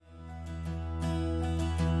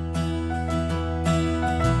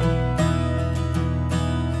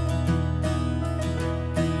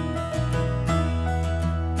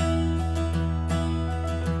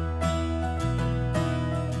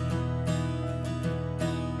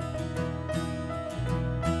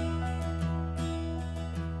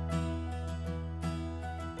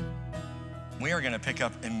we are going to pick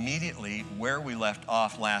up immediately where we left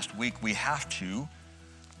off last week. We have to.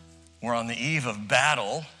 We're on the eve of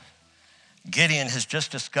battle. Gideon has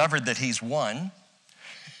just discovered that he's won,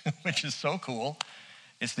 which is so cool.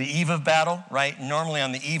 It's the eve of battle, right? Normally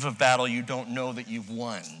on the eve of battle, you don't know that you've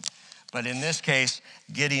won. But in this case,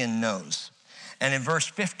 Gideon knows. And in verse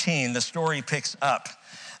 15, the story picks up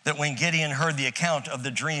that when Gideon heard the account of the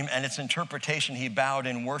dream and its interpretation, he bowed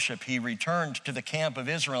in worship. He returned to the camp of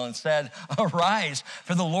Israel and said, "Arise,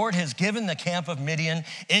 for the Lord has given the camp of Midian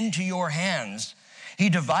into your hands." He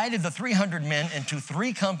divided the 300 men into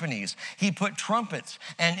 3 companies. He put trumpets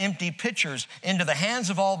and empty pitchers into the hands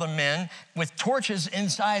of all the men with torches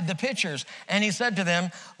inside the pitchers. And he said to them,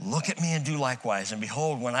 "Look at me and do likewise. And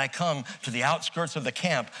behold, when I come to the outskirts of the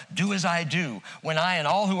camp, do as I do. When I and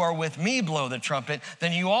all who are with me blow the trumpet,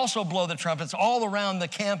 then you also blow the trumpets all around the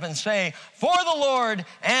camp and say, 'For the Lord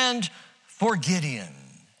and for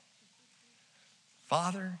Gideon.'"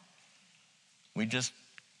 Father, we just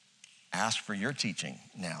ask for your teaching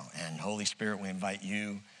now. And Holy Spirit, we invite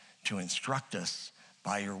you to instruct us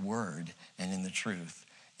by your word and in the truth.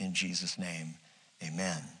 In Jesus' name,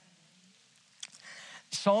 amen.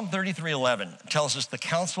 Psalm 33:11 tells us the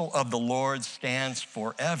counsel of the Lord stands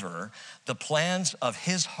forever, the plans of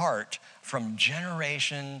his heart from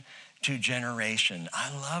generation to generation. I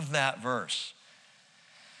love that verse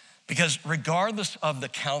because regardless of the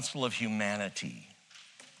counsel of humanity,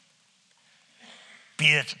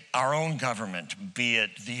 be it our own government, be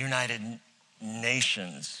it the United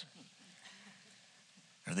Nations,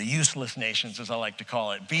 or the useless nations as I like to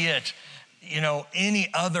call it, be it,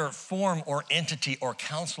 any other form or entity or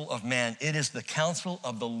counsel of man, it is the counsel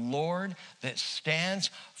of the Lord that stands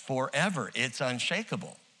forever. It's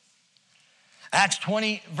unshakable. Acts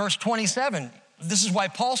 20, verse 27, this is why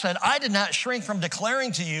Paul said, "I did not shrink from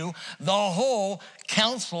declaring to you the whole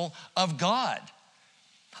counsel of God."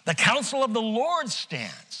 The counsel of the Lord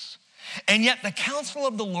stands. And yet the counsel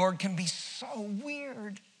of the Lord can be so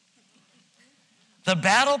weird. The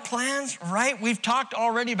battle plans, right? We've talked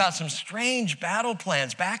already about some strange battle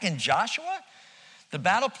plans. Back in Joshua, the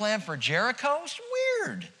battle plan for Jericho is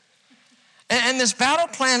weird. And this battle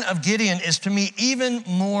plan of Gideon is to me even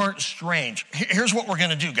more strange. Here's what we're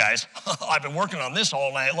gonna do, guys. I've been working on this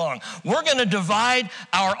all night long. We're gonna divide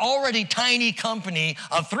our already tiny company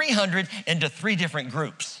of 300 into 3 different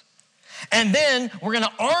groups. And then we're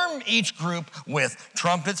gonna arm each group with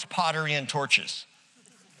trumpets, pottery, and torches.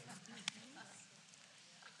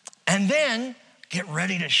 And then get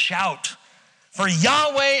ready to shout for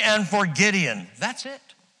Yahweh and for Gideon. That's it.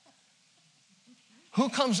 Who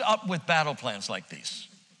comes up with battle plans like these?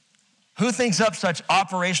 Who thinks up such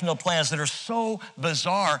operational plans that are so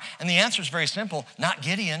bizarre? And the answer is very simple, not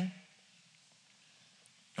Gideon.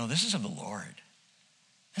 No, this is of the Lord.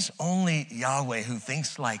 It's only Yahweh who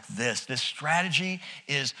thinks like this. This strategy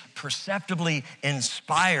is perceptibly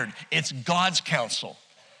inspired. It's God's counsel.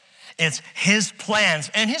 It's his plans,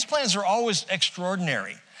 and his plans are always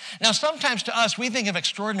extraordinary. Now, sometimes to us, we think of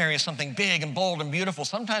extraordinary as something big and bold and beautiful.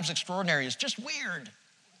 Sometimes extraordinary is just weird.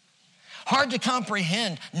 Hard to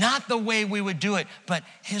comprehend, not the way we would do it, but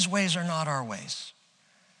his ways are not our ways.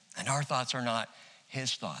 And our thoughts are not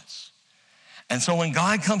his thoughts. And so when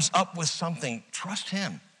God comes up with something, trust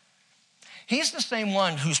him. He's the same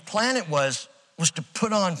one whose plan it was to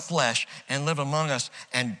put on flesh and live among us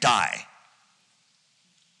and die.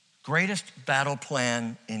 Greatest battle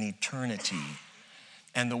plan in eternity.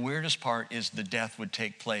 And the weirdest part is the death would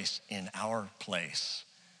take place in our place.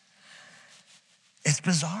 It's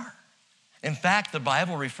bizarre. In fact, the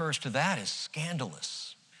Bible refers to that as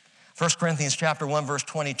scandalous. 1 Corinthians chapter 1, verse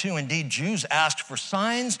 22, indeed, Jews asked for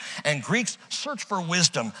signs and Greeks searched for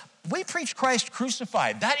wisdom. We preach Christ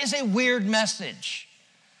crucified. That is a weird message.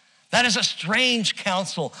 That is a strange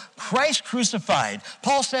counsel. Christ crucified.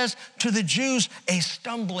 Paul says to the Jews, a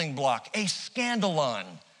stumbling block, a scandalon.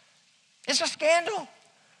 It's a scandal.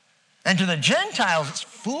 And to the Gentiles, it's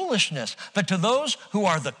foolishness. But to those who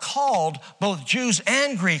are the called, both Jews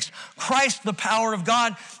and Greeks, Christ, the power of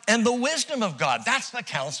God and the wisdom of God. That's the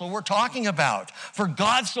counsel we're talking about. For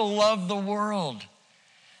God so loved the world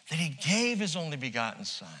that he gave his only begotten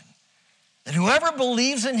Son, that whoever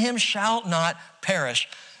believes in him shall not perish,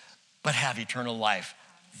 but have eternal life.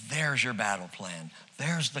 There's your battle plan.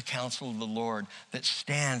 There's the counsel of the Lord that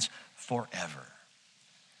stands forever.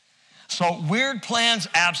 So weird plans,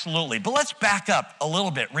 absolutely. But let's back up a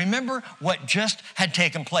little bit. Remember what just had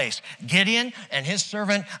taken place. Gideon and his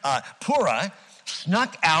servant Purah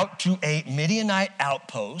snuck out to a Midianite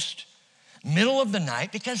outpost, middle of the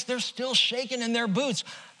night, because they're still shaking in their boots.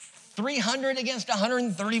 300 against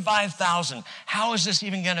 135,000. How is this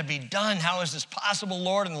even going to be done? How is this possible,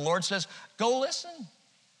 Lord? And the Lord says, go listen.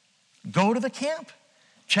 Go to the camp.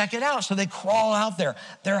 Check it out. So they crawl out there.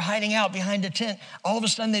 They're hiding out behind a tent. All of a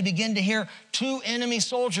sudden, they begin to hear two enemy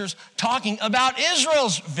soldiers talking about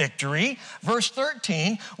Israel's victory. Verse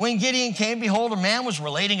 13, when Gideon came, behold, a man was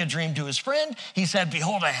relating a dream to his friend. He said,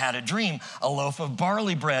 behold, I had a dream. A loaf of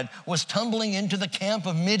barley bread was tumbling into the camp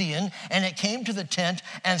of Midian, and it came to the tent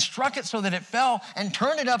and struck it so that it fell and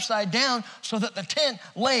turned it upside down so that the tent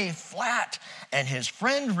lay flat. And his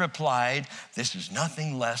friend replied, this is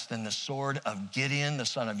nothing less than the sword of Gideon, the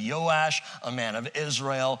son of Joash, a man of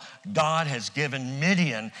Israel. God has given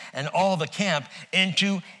Midian and all the camp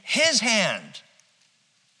into his hand.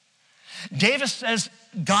 Davis says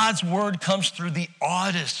God's word comes through the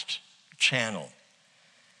oddest channel.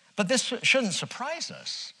 But this shouldn't surprise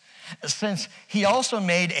us, since he also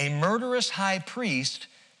made a murderous high priest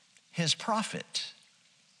his prophet.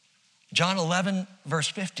 John 11, verse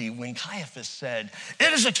 50, when Caiaphas said,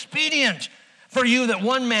 it is expedient for you that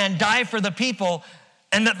one man die for the people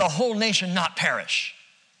and that the whole nation not perish.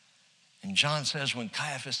 And John says when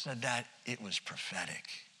Caiaphas said that, it was prophetic.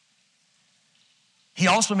 He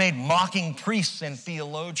also made mocking priests and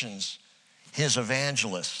theologians his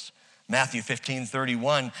evangelists. Matthew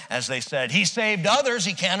 15:31, as they said, he saved others,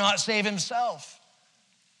 he cannot save himself.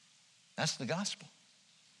 That's the gospel.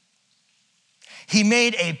 He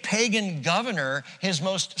made a pagan governor his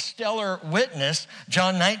most stellar witness.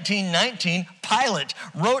 John 19:19, Pilate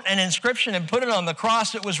wrote an inscription and put it on the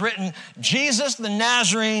cross. It was written, Jesus the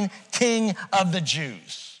Nazarene, King of the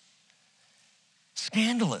Jews.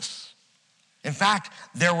 Scandalous. In fact,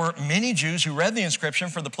 there were many Jews who read the inscription,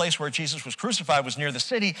 for the place where Jesus was crucified was near the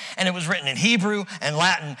city, and it was written in Hebrew and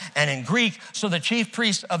Latin and in Greek. So the chief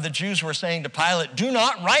priests of the Jews were saying to Pilate, do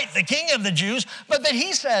not write the King of the Jews, but that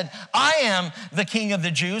he said, I am the King of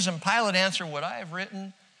the Jews. And Pilate answered, what I have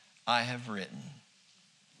written, I have written.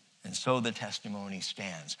 And so the testimony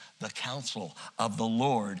stands. The counsel of the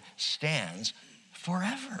Lord stands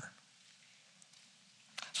forever.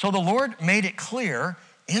 So the Lord made it clear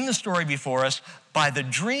in the story before us by the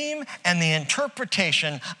dream and the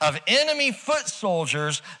interpretation of enemy foot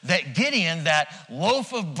soldiers that Gideon, that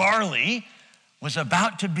loaf of barley, was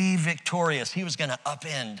about to be victorious. He was going to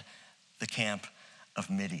upend the camp of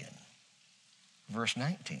Midian. Verse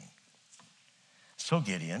 19. So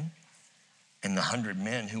Gideon and the 100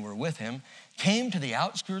 men who were with him came to the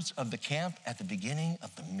outskirts of the camp at the beginning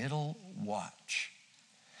of the middle watch.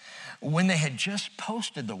 When they had just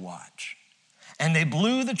posted the watch, and they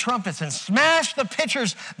blew the trumpets and smashed the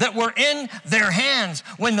pitchers that were in their hands.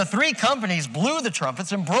 When the three companies blew the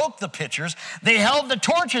trumpets and broke the pitchers, they held the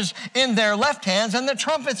torches in their left hands and the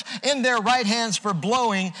trumpets in their right hands for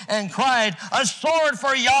blowing, and cried, a sword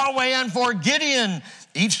for Yahweh and for Gideon.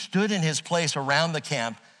 Each stood in his place around the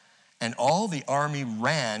camp, and all the army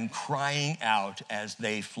ran, crying out as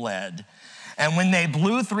they fled. And when they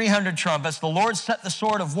blew 300 trumpets, the Lord set the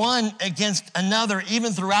sword of one against another,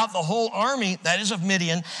 even throughout the whole army, that is of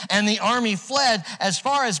Midian. And the army fled as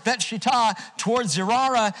far as Bet-Shittah, towards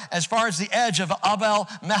Zerah, as far as the edge of Abel,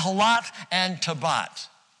 Meholat, and Tabat.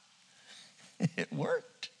 It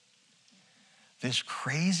worked. This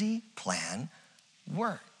crazy plan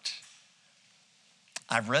worked.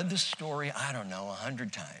 I've read this story,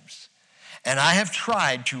 100 times. And I have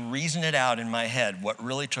tried to reason it out in my head, what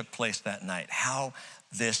really took place that night, how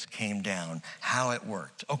this came down, how it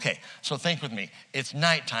worked. Okay, so think with me. It's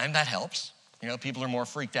nighttime, that helps. People are more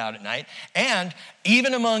freaked out at night. And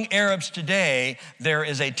even among Arabs today, there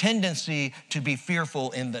is a tendency to be fearful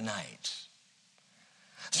in the night.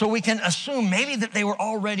 So we can assume maybe that they were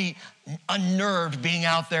already unnerved being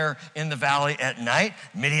out there in the valley at night.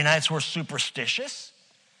 Midianites were superstitious.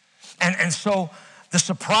 And so the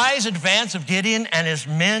surprise advance of Gideon and his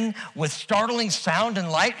men with startling sound and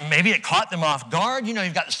light, maybe it caught them off guard.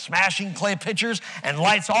 You've got the smashing clay pitchers and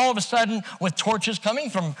lights all of a sudden with torches coming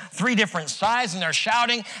from 3 different sides, and they're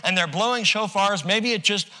shouting and they're blowing shofars. Maybe it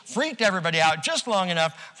just freaked everybody out just long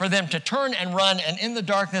enough for them to turn and run, and in the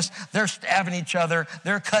darkness, they're stabbing each other,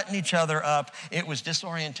 they're cutting each other up. It was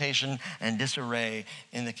disorientation and disarray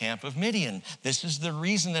in the camp of Midian. This is the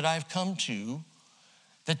reason that I've come to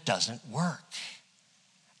that doesn't work.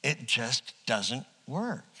 It just doesn't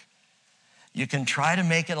work. You can try to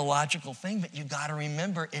make it a logical thing, but you got to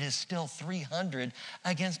remember it is still 300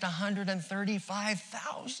 against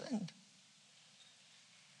 135,000.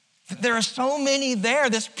 There are so many there,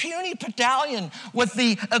 this puny battalion with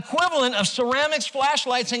the equivalent of ceramics,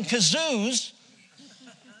 flashlights, and kazoos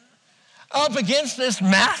up against this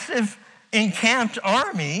massive encamped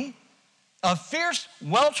army. of fierce,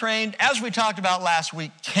 well-trained, as we talked about last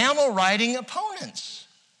week, camel-riding opponents.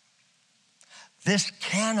 This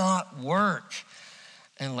cannot work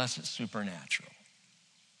unless it's supernatural.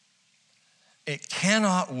 It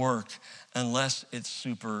cannot work unless it's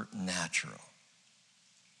supernatural.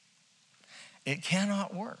 It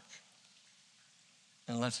cannot work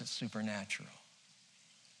unless it's supernatural.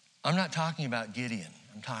 I'm not talking about Gideon.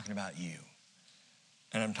 I'm talking about you.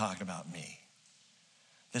 And I'm talking about me.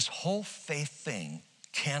 This whole faith thing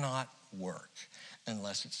cannot work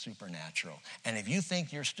unless it's supernatural. And if you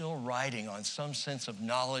think you're still riding on some sense of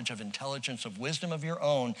knowledge, of intelligence, of wisdom of your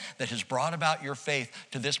own that has brought about your faith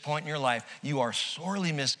to this point in your life, you are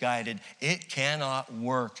sorely misguided. It cannot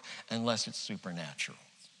work unless it's supernatural.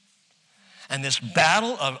 And this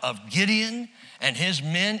battle of Gideon and his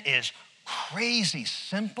men is crazy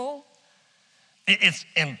simple. It's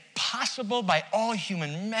impossible by all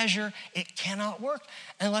human measure. It cannot work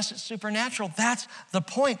unless it's supernatural. That's the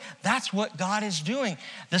point. That's what God is doing.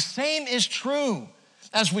 The same is true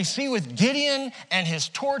as we see with Gideon and his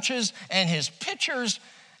torches and his pitchers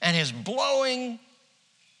and his blowing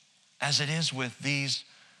as it is with these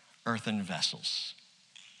earthen vessels.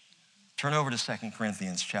 Turn over to 2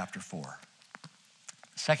 Corinthians chapter 4.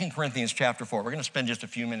 2 Corinthians chapter 4. We're going to spend just a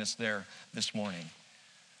few minutes there this morning.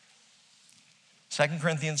 2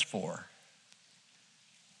 Corinthians 4.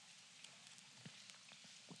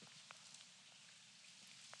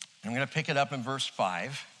 I'm going to pick it up in verse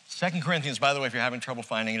 5. 2 Corinthians, by the way, if you're having trouble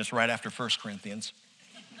finding it, it's right after 1 Corinthians.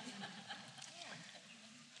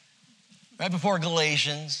 Right before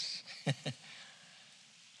Galatians.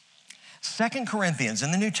 2 Corinthians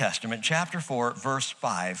in the New Testament, chapter 4, verse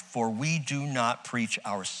 5, for we do not preach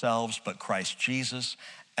ourselves, but Christ Jesus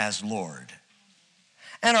as Lord,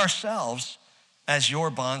 and ourselves as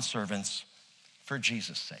your bondservants for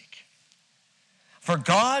Jesus' sake. For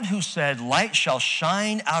God, who said, light shall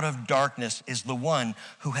shine out of darkness, is the one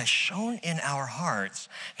who has shone in our hearts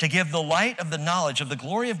to give the light of the knowledge of the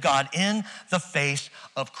glory of God in the face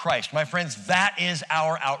of Christ. My friends, that is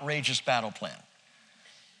our outrageous battle plan.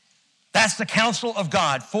 That's the counsel of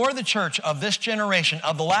God for the church of this generation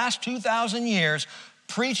of the last 2,000 years.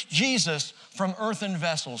 Preach Jesus from earthen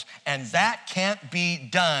vessels, and that can't be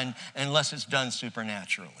done unless it's done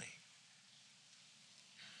supernaturally.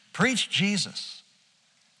 Preach Jesus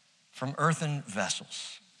from earthen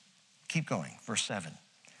vessels. Keep going, verse 7.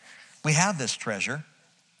 We have this treasure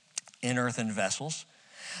in earthen vessels,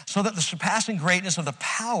 so that the surpassing greatness of the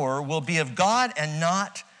power will be of God and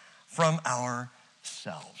not from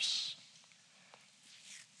ourselves.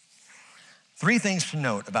 Three things to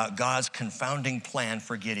note about God's confounding plan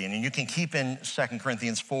for Gideon. And you can keep in 2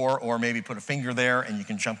 Corinthians 4 or maybe put a finger there and you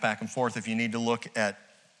can jump back and forth if you need to look at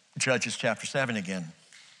Judges chapter 7 again.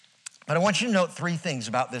 But I want you to note three things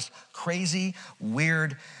about this crazy,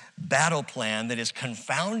 weird battle plan that is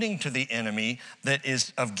confounding to the enemy that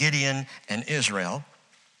is of Gideon and Israel.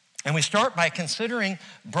 And we start by considering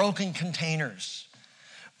broken containers.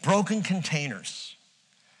 Broken containers.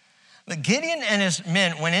 Gideon and his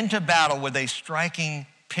men went into battle with a striking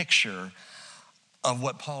picture of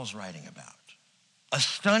what Paul's writing about. A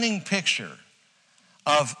stunning picture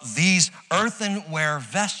of these earthenware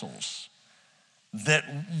vessels that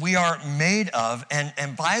we are made of.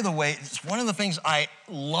 And by the way, it's one of the things I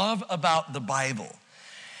love about the Bible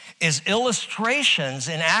is illustrations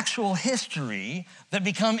in actual history that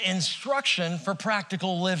become instruction for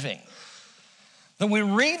practical living. That we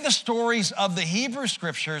read the stories of the Hebrew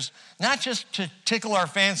scriptures, not just to tickle our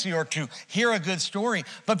fancy or to hear a good story,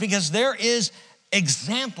 but because there is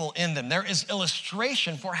example in them. There is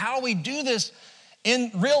illustration for how we do this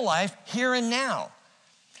in real life, here and now.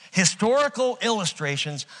 Historical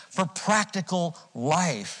illustrations for practical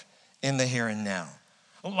life in the here and now.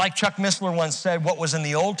 Like Chuck Missler once said, what was in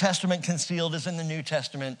the Old Testament concealed is in the New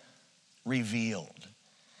Testament revealed.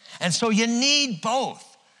 And so you need both.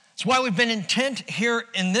 That's why we've been intent here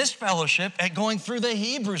in this fellowship at going through the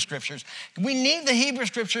Hebrew scriptures. We need the Hebrew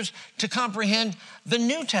scriptures to comprehend the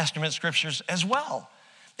New Testament scriptures as well.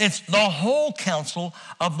 It's the whole counsel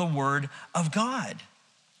of the Word of God.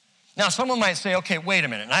 Now, someone might say, okay, wait a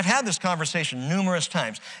minute. And I've had this conversation numerous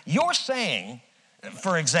times. You're saying,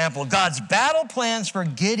 for example, God's battle plans for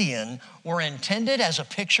Gideon were intended as a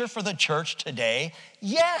picture for the church today?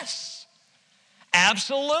 Yes,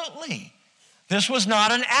 absolutely. This was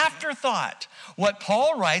not an afterthought. What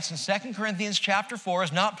Paul writes in 2 Corinthians chapter 4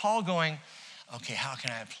 is not Paul going, okay, how can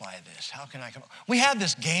I apply this? How can I come? We had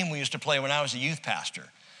this game we used to play when I was a youth pastor.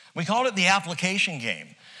 We called it the application game.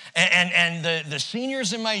 And the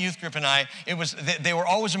seniors in my youth group and they were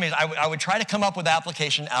always amazed. I would try to come up with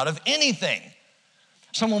application out of anything.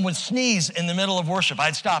 Someone would sneeze in the middle of worship.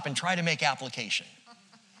 I'd stop and try to make application,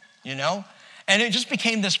 you know? And it just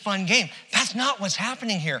became this fun game. That's not what's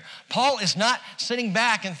happening here. Paul is not sitting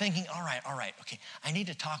back and thinking, all right, okay, I need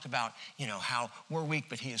to talk about, how we're weak,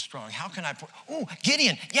 but he is strong. How can I,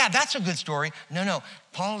 Gideon, yeah, that's a good story. No.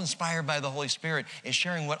 Paul, inspired by the Holy Spirit, is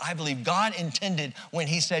sharing what I believe God intended when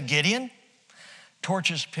he said, Gideon,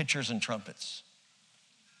 torches, pitchers, and trumpets.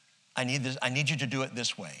 I need you to do it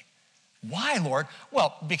this way. Why, Lord?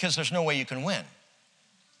 Well, because there's no way you can win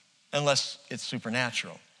unless it's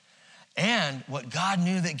supernatural. And what God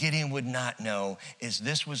knew that Gideon would not know is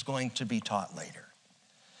this was going to be taught later.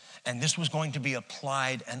 And this was going to be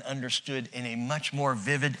applied and understood in a much more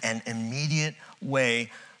vivid and immediate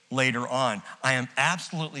way later on. I am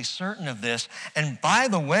absolutely certain of this. And by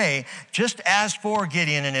the way, just as for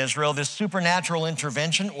Gideon and Israel, this supernatural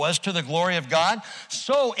intervention was to the glory of God,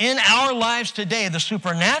 so in our lives today, the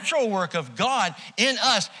supernatural work of God in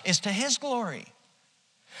us is to his glory.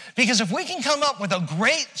 Because if we can come up with a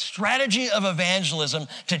great strategy of evangelism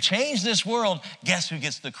to change this world, guess who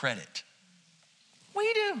gets the credit?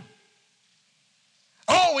 We do.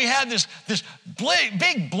 Oh, we had this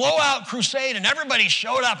big blowout crusade and everybody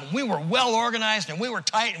showed up and we were well organized and we were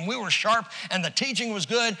tight and we were sharp and the teaching was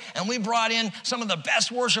good and we brought in some of the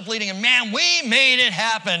best worship leading and man, we made it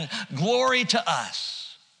happen. Glory to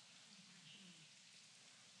us.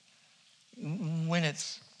 When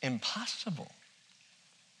it's impossible,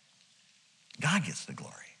 God gets the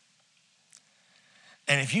glory.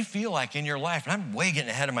 And if you feel like in your life, and I'm way getting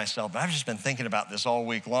ahead of myself, but I've just been thinking about this all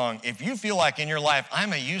week long. If you feel like in your life,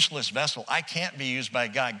 I'm a useless vessel, I can't be used by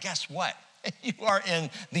God, guess what? You are in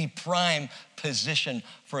the prime position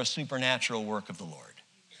for a supernatural work of the Lord.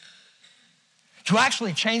 To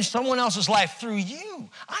actually change someone else's life through you.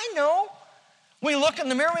 I know. We look in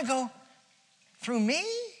the mirror and we go, through me?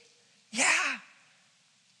 Yeah.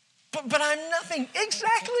 But I'm nothing.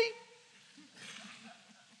 Exactly.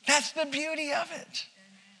 That's the beauty of it.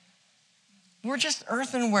 We're just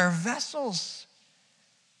earthenware vessels.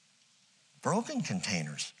 Broken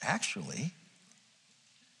containers, actually.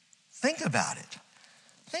 Think about it.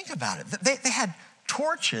 They had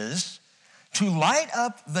torches to light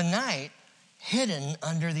up the night hidden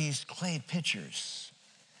under these clay pitchers.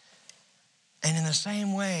 And in the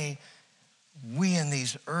same way, we in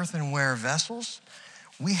these earthenware vessels,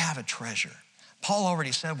 we have a treasure. Paul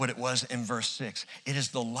already said what it was in verse 6. It is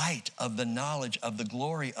the light of the knowledge of the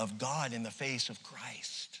glory of God in the face of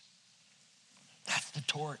Christ. That's the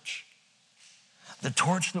torch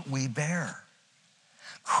that we bear.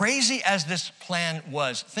 Crazy as this plan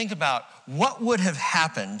was, think about what would have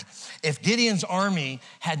happened if Gideon's army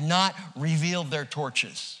had not revealed their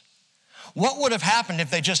torches. What would have happened if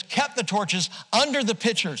they just kept the torches under the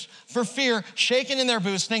pitchers for fear, shaking in their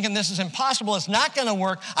boots, thinking this is impossible, it's not gonna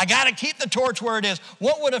work, I gotta keep the torch where it is?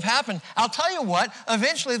 What would have happened? I'll tell you what,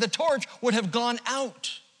 eventually the torch would have gone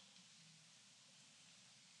out.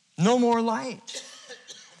 No more light.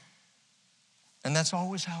 And that's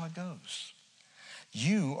always how it goes.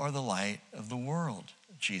 You are the light of the world,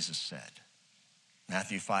 Jesus said.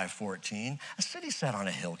 Matthew 5:14, a city set on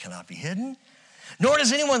a hill cannot be hidden. Nor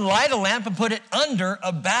does anyone light a lamp and put it under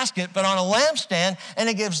a basket, but on a lampstand, and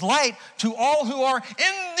it gives light to all who are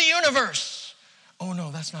in the universe. Oh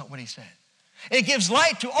no, that's not what he said. It gives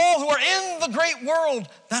light to all who are in the great world.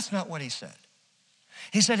 That's not what he said.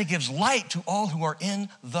 He said it gives light to all who are in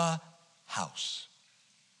the house.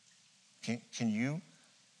 Can you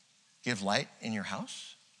give light in your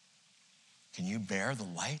house? Can you bear the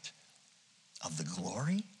light of the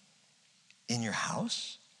glory in your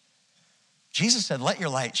house? Jesus said, let your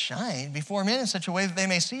light shine before men in such a way that they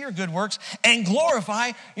may see your good works and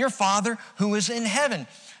glorify your Father who is in heaven.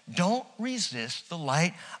 Don't resist the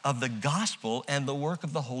light of the gospel and the work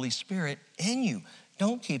of the Holy Spirit in you.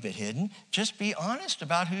 Don't keep it hidden. Just be honest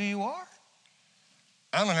about who you are.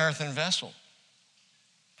 I'm an earthen vessel,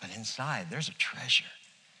 but inside there's a treasure,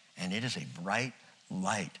 and it is a bright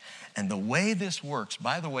light. And the way this works,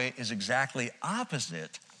 by the way, is exactly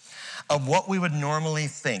opposite of what we would normally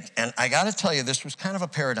think. And I gotta tell you, this was kind of a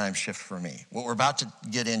paradigm shift for me, what we're about to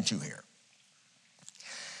get into here.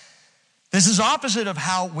 This is opposite of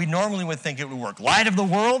how we normally would think it would work. Light of the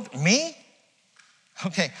world, me?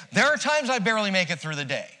 Okay, there are times I barely make it through the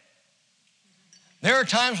day. There are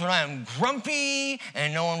times when I am grumpy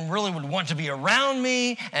and no one really would want to be around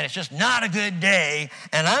me and it's just not a good day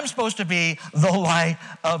and I'm supposed to be the light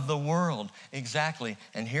of the world. Exactly,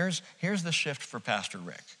 and here's the shift for Pastor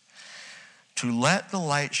Rick. To let the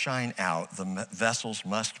light shine out, the vessels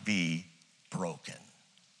must be broken.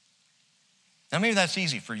 Now maybe that's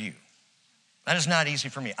easy for you. That is not easy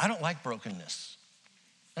for me. I don't like brokenness.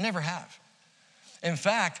 I never have. In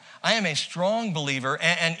fact, I am a strong believer,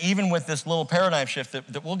 and even with this little paradigm shift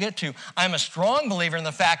that we'll get to, I'm a strong believer in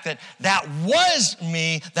the fact that that was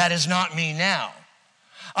me, that is not me now.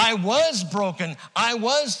 I was broken, I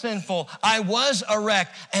was sinful, I was a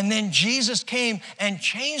wreck, and then Jesus came and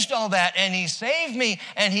changed all that, and he saved me,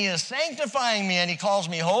 and he is sanctifying me, and he calls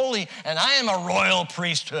me holy, and I am a royal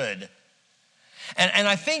priesthood. And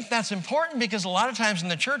I think that's important because a lot of times in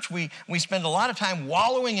the church, we spend a lot of time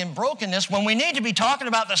wallowing in brokenness when we need to be talking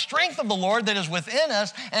about the strength of the Lord that is within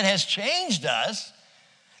us and has changed us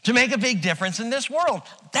to make a big difference in this world.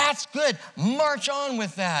 That's good. March on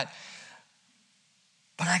with that.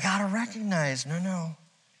 But I got to recognize, no.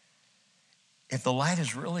 If the light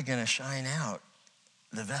is really going to shine out,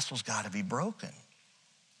 the vessel's got to be broken.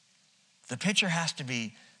 The pitcher has to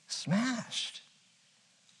be smashed.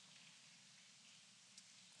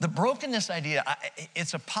 The brokenness idea,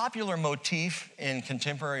 it's a popular motif in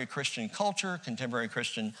contemporary Christian culture, contemporary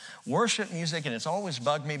Christian worship music, and it's always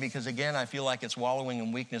bugged me because, again, I feel like it's wallowing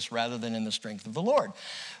in weakness rather than in the strength of the Lord.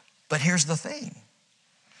 But here's the thing.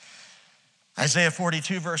 Isaiah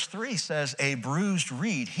 42 verse 3 says, a bruised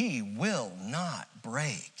reed he will not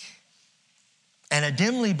break, and a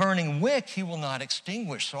dimly burning wick he will not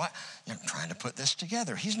extinguish. So I'm trying to put this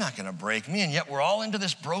together. He's not going to break me, and yet we're all into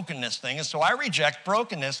this brokenness thing, and so I reject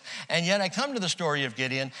brokenness, and yet I come to the story of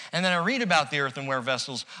Gideon, and then I read about the earthenware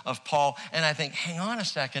vessels of Paul, and I think, hang on a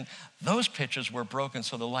second, those pitchers were broken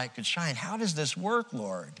so the light could shine. How does this work,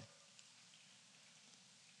 Lord?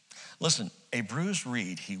 Listen, a bruised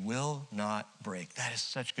reed he will not break. That is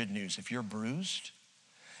such good news. If you're bruised,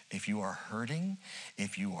 if you are hurting,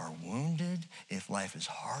 if you are wounded, if life is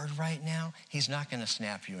hard right now, he's not going to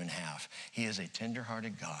snap you in half. He is a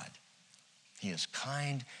tender-hearted God. He is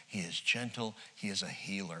kind, he is gentle, he is a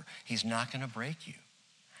healer. He's not going to break you.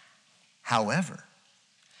 However,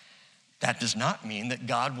 that does not mean that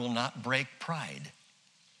God will not break pride.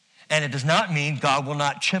 And it does not mean God will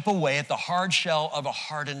not chip away at the hard shell of a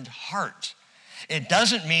hardened heart. It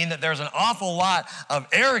doesn't mean that there's an awful lot of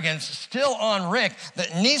arrogance still on Rick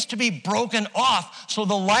that needs to be broken off so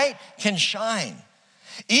the light can shine.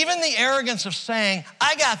 Even the arrogance of saying,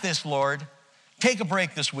 I got this, Lord. Take a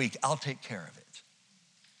break this week. I'll take care of it.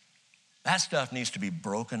 That stuff needs to be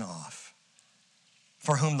broken off.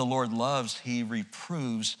 For whom the Lord loves, he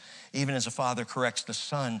reproves, even as a father corrects the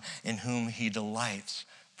son in whom he delights.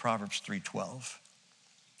 Proverbs 3:12.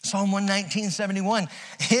 Psalm 119:71.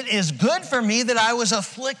 It is good for me that I was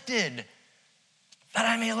afflicted, that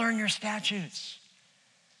I may learn your statutes.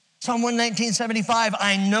 Psalm 119:75.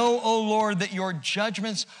 I know, O Lord, that your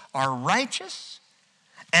judgments are righteous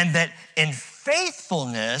and that in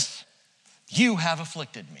faithfulness you have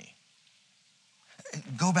afflicted me.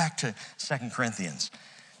 Go back to 2 Corinthians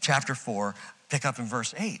chapter 4, pick up in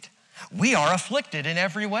verse 8. We are afflicted in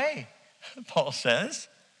every way, Paul says,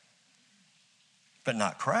 but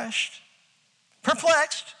not crushed,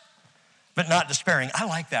 perplexed, but not despairing. I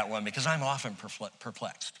like that one because I'm often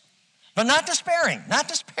perplexed. But not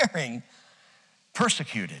despairing,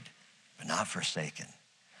 persecuted, but not forsaken.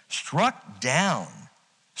 Struck down,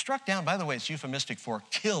 by the way, it's euphemistic for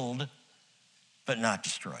killed, but not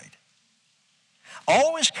destroyed.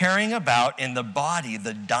 Always carrying about in the body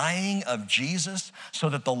the dying of Jesus so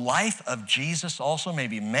that the life of Jesus also may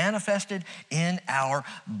be manifested in our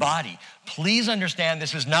body. Please understand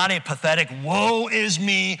this is not a pathetic, woe is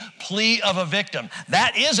me plea of a victim.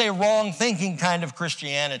 That is a wrong thinking kind of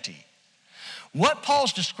Christianity. What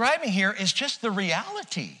Paul's describing here is just the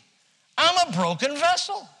reality. I'm a broken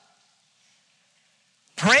vessel.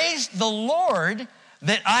 Praise the Lord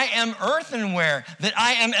that I am earthenware, that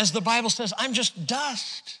I am, as the Bible says, I'm just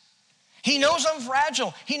dust. He knows I'm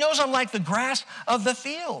fragile. He knows I'm like the grass of the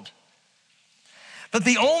field. But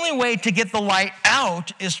the only way to get the light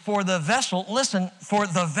out is for the vessel, for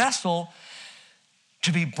the vessel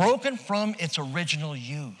to be broken from its original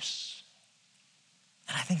use.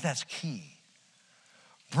 And I think that's key.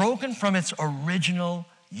 Broken from its original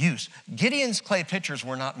use. Gideon's clay pitchers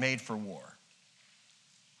were not made for war.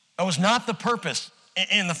 That was not the purpose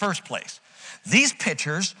in the first place. These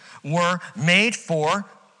pitchers were made for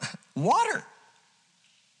water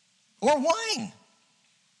or wine,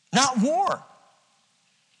 not war.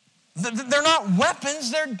 They're not weapons,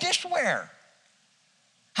 they're dishware.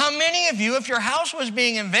 How many of you, if your house was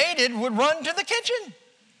being invaded, would run to the kitchen?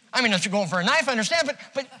 I mean, if you're going for a knife, I understand,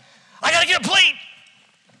 but I gotta get a plate.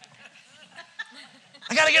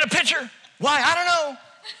 I gotta get a pitcher. Why? I don't know.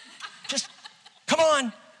 Just come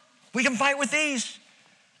on. We can fight with these.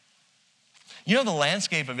 You know, the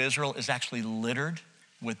landscape of Israel is actually littered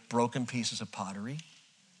with broken pieces of pottery.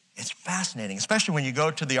 It's fascinating, especially when you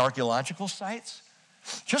go to the archaeological sites.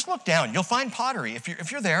 Just look down. You'll find pottery.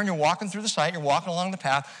 If you're there and you're walking through the site, you're walking along the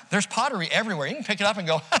path, there's pottery everywhere. You can pick it up and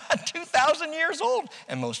go, 2,000 years old.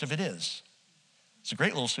 And most of it is. It's a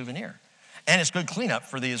great little souvenir. And it's good cleanup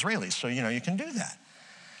for the Israelis, so you can do that.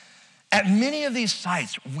 At many of these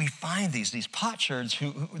sites, we find these potsherds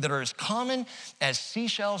that are as common as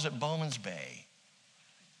seashells at Bowman's Bay.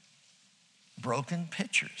 Broken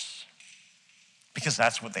pitchers. Because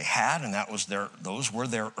that's what they had, and those were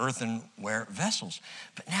their earthenware vessels.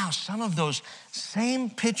 But now some of those same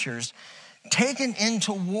pitchers taken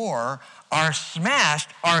into war are smashed,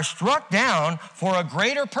 are struck down for a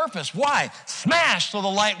greater purpose. Why? Smashed so the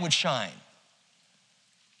light would shine.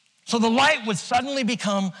 So the light would suddenly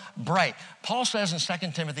become bright. Paul says in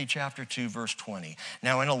 2 Timothy chapter 2, verse 20,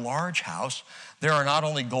 now in a large house, there are not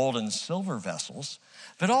only gold and silver vessels,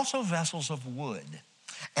 but also vessels of wood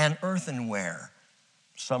and earthenware,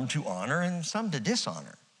 some to honor and some to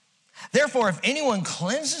dishonor. Therefore, if anyone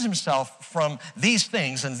cleanses himself from these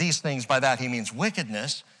things, and these things by that he means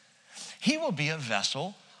wickedness, he will be a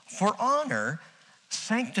vessel for honor,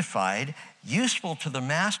 sanctified, useful to the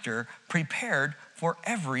master, prepared for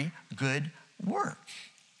every good work.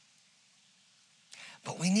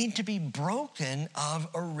 But we need to be broken of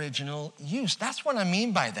original use. That's what I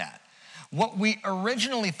mean by that. What we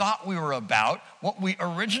originally thought we were about, what we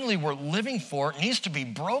originally were living for, needs to be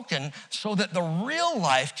broken so that the real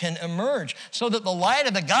life can emerge, so that the light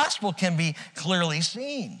of the gospel can be clearly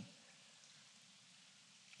seen.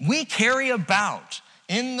 We carry about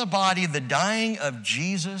in the body the dying of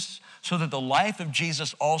Jesus so that the life of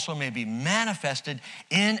Jesus also may be manifested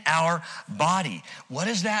in our body. What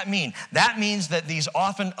does that mean? That means that these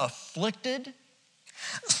often afflicted,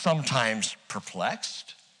 sometimes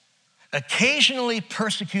perplexed, occasionally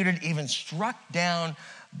persecuted, even struck down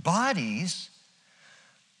bodies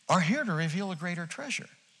are here to reveal a greater treasure.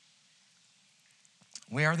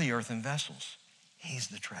 We are the earthen vessels. He's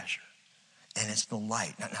the treasure. And it's the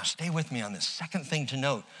light. Now stay with me on this. Second thing to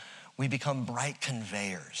note, we become bright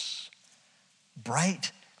conveyors.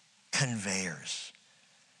 Bright conveyors.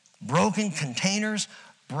 Broken containers,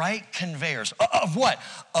 bright conveyors. Of what?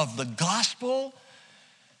 Of the gospel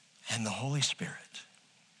and the Holy Spirit.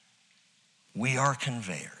 We are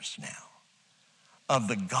conveyors now of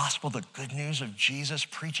the gospel, the good news of Jesus,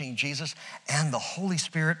 preaching Jesus, and the Holy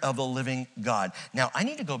Spirit of the living God. Now, I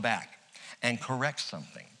need to go back and correct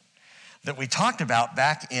something that we talked about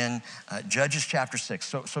back in Judges chapter 6.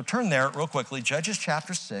 So turn there real quickly, Judges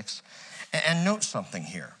chapter 6, and note something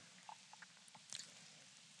here.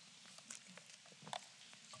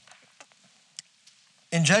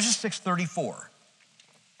 In Judges 6:34,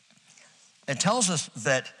 it tells us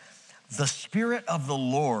that the Spirit of the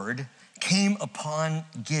Lord came upon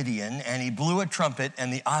Gideon, and he blew a trumpet,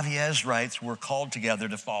 and the Abiezrites were called together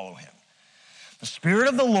to follow him. The Spirit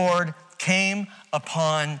of the Lord came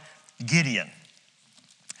upon Gideon.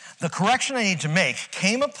 The correction I need to make,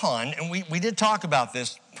 came upon, and we did talk about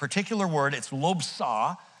this particular word, it's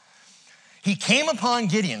lobsah. He came upon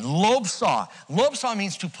Gideon, lobsah. Lobsah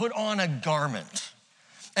means to put on a garment.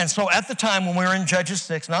 And so at the time when we were in Judges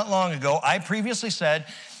 6, not long ago, I previously said,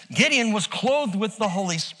 Gideon was clothed with the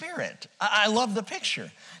Holy Spirit. I love the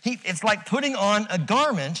picture. It's like putting on a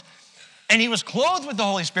garment, and he was clothed with the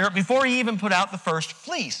Holy Spirit before he even put out the first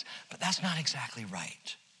fleece. But that's not exactly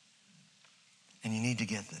right. And you need to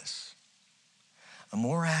get this. A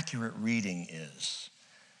more accurate reading is,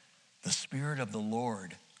 the Spirit of the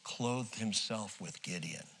Lord clothed himself with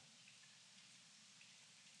Gideon.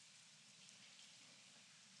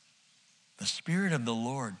 The Spirit of the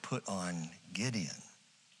Lord put on Gideon.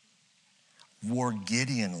 Wore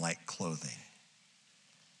Gideon-like clothing.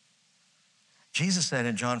 Jesus said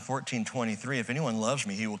in John 14:23, if anyone loves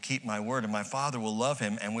me, he will keep my word, and my Father will love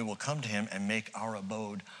him, and we will come to him and make our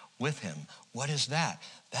abode with him. What is that?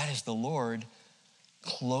 That is the Lord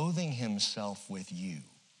clothing himself with you.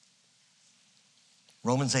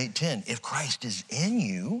 Romans 8:10, if Christ is in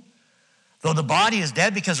you, though the body is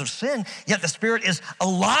dead because of sin, yet the Spirit is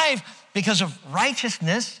alive because of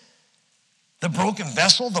righteousness. The broken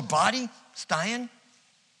vessel, the body, is dying,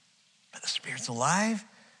 but the Spirit's alive.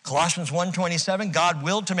 Colossians 1:27, God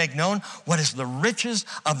willed to make known what is the riches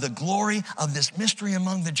of the glory of this mystery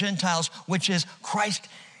among the Gentiles, which is Christ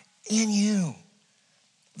in you,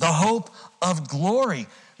 the hope of glory.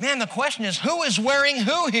 Man, the question is, who is wearing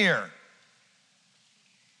who here?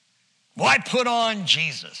 Well, I put on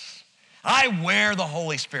Jesus. I wear the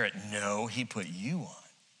Holy Spirit. No, he put you on.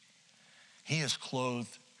 He is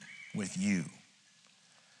clothed with you.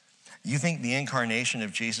 You think the incarnation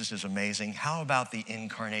of Jesus is amazing? How about the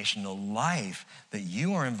incarnational life that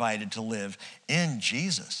you are invited to live in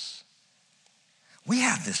Jesus? We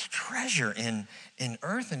have this treasure in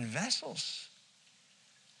earthen vessels.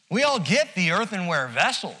 We all get the earthenware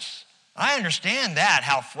vessels. I understand that,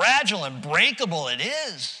 how fragile and breakable it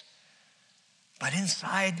is. But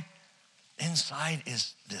inside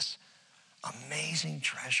is this amazing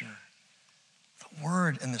treasure, the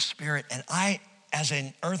Word and the Spirit. And I, as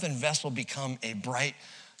an earthen vessel, become a bright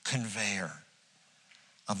conveyor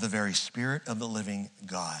of the very Spirit of the living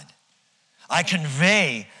God. I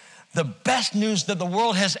convey the best news that the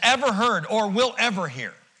world has ever heard or will ever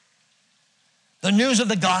hear. The news of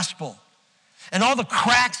the gospel. And all the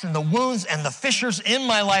cracks and the wounds and the fissures in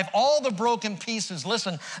my life, all the broken pieces,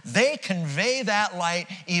 listen, they convey that light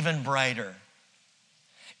even brighter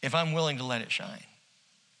if I'm willing to let it shine.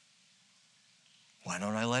 Why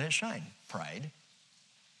don't I let it shine? Pride.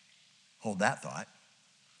 Hold that thought.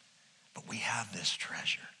 But we have this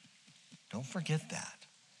treasure. Don't forget that.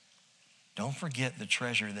 Don't forget the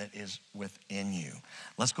treasure that is within you.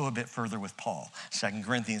 Let's go a bit further with Paul. 2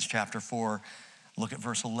 Corinthians chapter 4, look at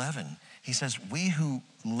verse 11. He says, we who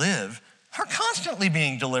live are constantly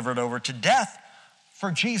being delivered over to death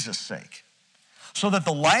for Jesus' sake, so that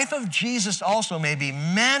the life of Jesus also may be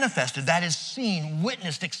manifested, that is seen,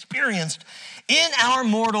 witnessed, experienced in our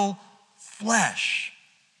mortal flesh.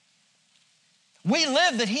 We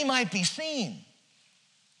live that he might be seen.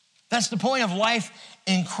 That's the point of life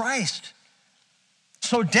in Christ.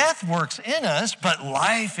 So death works in us, but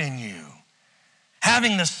life in you.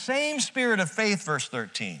 Having the same spirit of faith, verse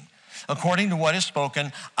 13. According to what is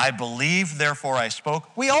spoken, I believe, therefore I spoke.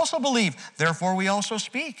 We also believe, therefore we also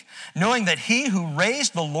speak. Knowing that he who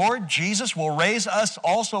raised the Lord Jesus will raise us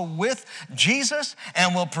also with Jesus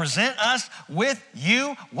and will present us with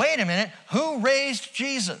you. Wait a minute, who raised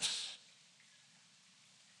Jesus?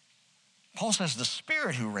 Paul says the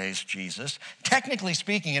Spirit who raised Jesus, technically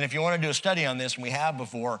speaking, and if you want to do a study on this, and we have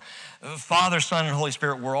before, Father, Son, and Holy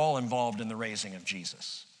Spirit were all involved in the raising of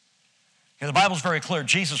Jesus. And the Bible's very clear,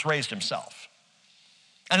 Jesus raised himself.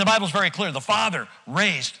 And the Bible's very clear, the Father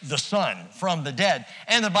raised the Son from the dead.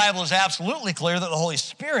 And the Bible is absolutely clear that the Holy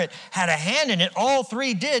Spirit had a hand in it. All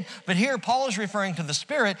three did. But here Paul is referring to the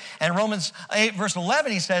Spirit. And Romans 8, verse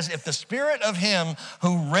 11, he says, if the Spirit of him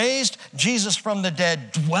who raised Jesus from the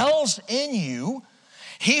dead dwells in you,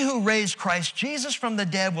 he who raised Christ Jesus from the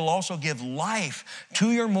dead will also give life to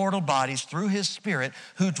your mortal bodies through his Spirit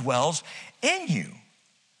who dwells in you.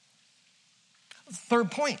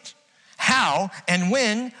 Third point. How and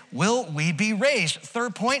when will we be raised?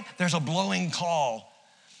 Third point, there's a blowing call.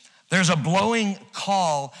 There's a blowing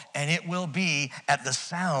call, and it will be at the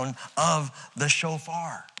sound of the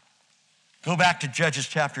shofar. Go back to Judges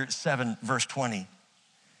chapter 7, verse 20.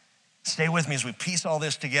 Stay with me as we piece all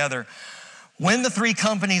this together. When the three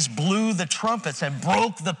companies blew the trumpets and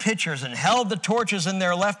broke the pitchers and held the torches in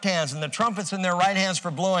their left hands and the trumpets in their right hands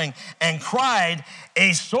for blowing and cried,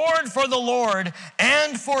 a sword for the Lord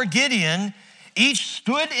and for Gideon, each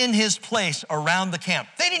stood in his place around the camp.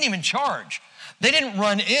 They didn't even charge. They didn't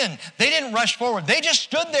run in. They didn't rush forward. They just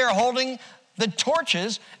stood there holding the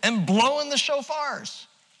torches and blowing the shofars.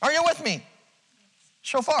 Are you with me?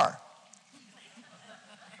 Shofar.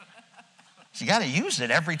 So you got to use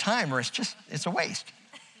it every time or it's a waste.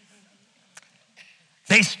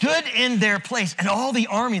 They stood in their place, and all the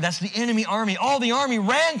army, that's the enemy army, all the army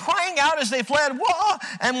ran crying out as they fled. Whoa!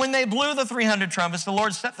 And when they blew the 300 trumpets, the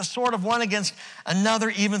Lord set the sword of one against another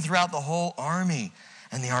even throughout the whole army.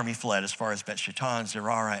 And the army fled as far as Bet-Shetan,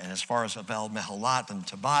 Zerah, and as far as Abel-Meholat and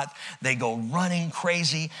Tabat. They go running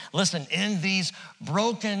crazy. Listen, in these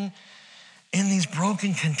broken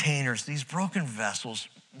containers, these broken vessels,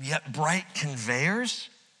 yet bright conveyors,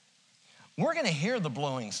 we're going to hear the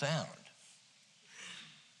blowing sound.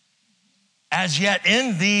 As yet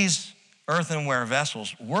in these earthenware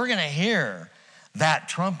vessels, we're going to hear that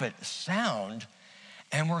trumpet sound,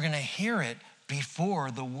 and we're going to hear it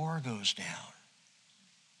before the war goes down.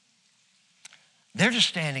 They're just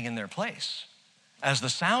standing in their place. As the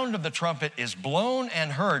sound of the trumpet is blown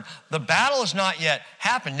and heard, the battle has not yet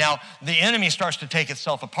happened. Now, the enemy starts to take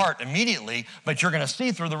itself apart immediately, but you're going to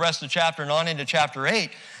see through the rest of the chapter and on into chapter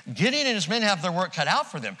 8, Gideon and his men have their work cut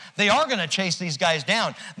out for them. They are going to chase these guys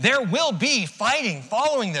down. There will be fighting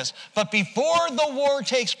following this, but before the war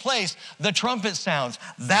takes place, the trumpet sounds.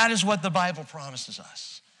 That is what the Bible promises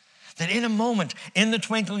us. That in a moment, in the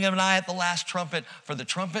twinkling of an eye at the last trumpet, for the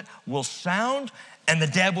trumpet will sound and the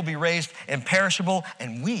dead will be raised imperishable,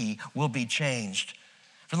 and we will be changed.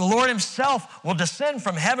 For the Lord himself will descend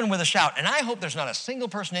from heaven with a shout. And I hope there's not a single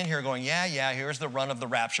person in here going, yeah, here's the run of the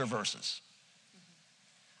rapture verses.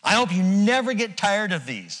 I hope you never get tired of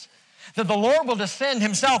these. That the Lord will descend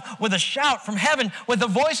himself with a shout from heaven, with the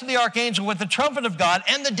voice of the archangel, with the trumpet of God,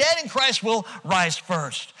 and the dead in Christ will rise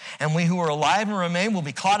first. And we who are alive and remain will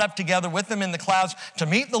be caught up together with them in the clouds to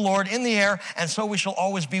meet the Lord in the air, and so we shall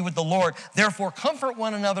always be with the Lord. Therefore, comfort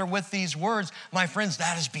one another with these words. My friends,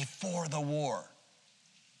 that is before the war.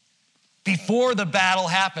 Before the battle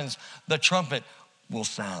happens, the trumpet will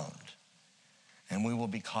sound, and we will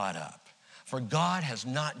be caught up. For God has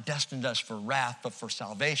not destined us for wrath, but for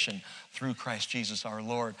salvation through Christ Jesus our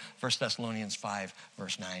Lord. 1 Thessalonians 5,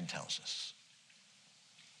 verse 9 tells us.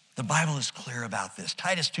 The Bible is clear about this.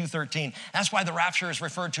 Titus 2:13, that's why the rapture is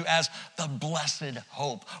referred to as the blessed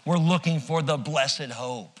hope. We're looking for the blessed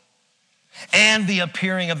hope and the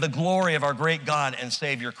appearing of the glory of our great God and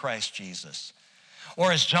Savior Christ Jesus.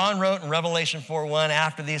 Or as John wrote in Revelation 4:1,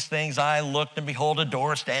 after these things I looked and behold a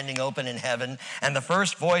door standing open in heaven, and the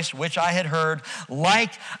first voice which I had heard,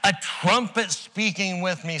 like a trumpet speaking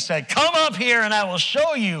with me, said, come up here and I will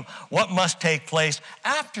show you what must take place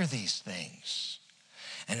after these things.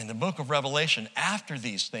 And in the book of Revelation, after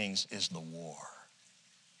these things is the war.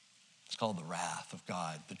 It's called the wrath of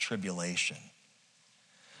God, the tribulation.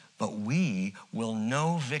 But we will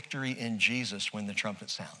know victory in Jesus when the trumpet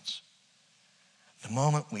sounds. The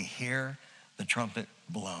moment we hear the trumpet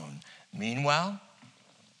blown. Meanwhile,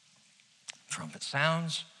 trumpet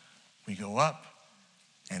sounds, we go up,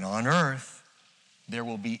 and on earth, there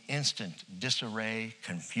will be instant disarray,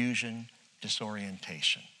 confusion,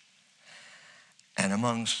 disorientation. And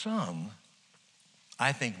among some,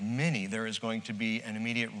 I think many, there is going to be an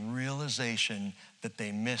immediate realization that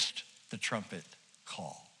they missed the trumpet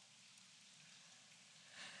call.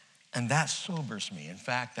 And that sobers me. In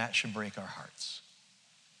fact, that should break our hearts.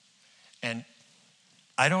 And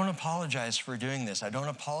I don't apologize for doing this. I don't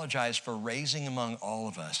apologize for raising among all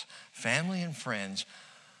of us family and friends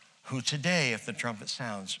who today, if the trumpet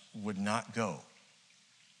sounds, would not go,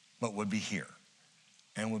 but would be here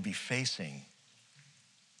and would be facing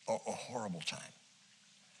a horrible time.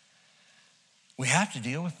 We have to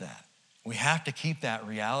deal with that. We have to keep that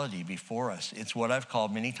reality before us. It's what I've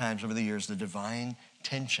called many times over the years the divine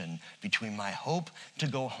tension between my hope to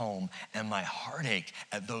go home and my heartache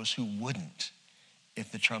at those who wouldn't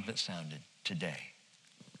if the trumpet sounded today.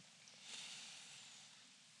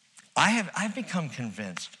 I've become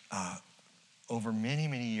convinced over many,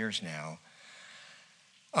 many years now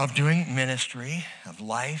of doing ministry, of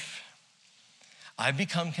life. I've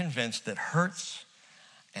become convinced that hurts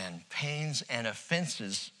and pains and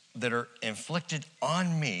offenses that are inflicted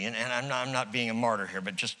on me, and I'm not being a martyr here,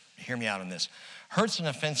 but just hear me out on this. Hurts and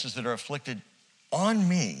offenses that are afflicted on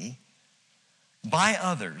me by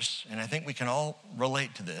others, and I think we can all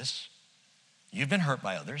relate to this. You've been hurt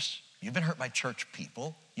by others. You've been hurt by church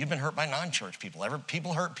people. You've been hurt by non-church people.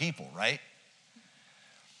 People hurt people, right?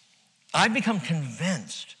 I've become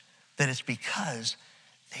convinced that it's because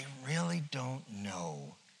they really don't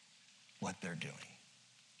know what they're doing.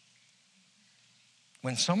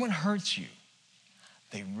 When someone hurts you,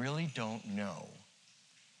 they really don't know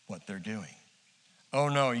what they're doing. Oh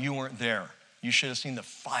no, you weren't there. You should have seen the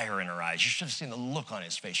fire in her eyes. You should have seen the look on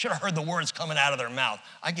his face. Should have heard the words coming out of their mouth.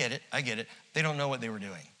 I get it. They don't know what they were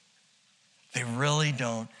doing. They really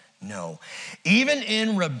don't know. Even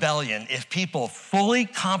in rebellion, if people fully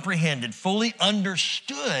comprehended, fully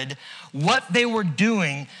understood what they were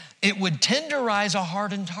doing, it would tenderize a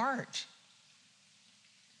hardened heart.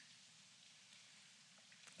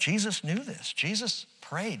 Jesus knew this. Jesus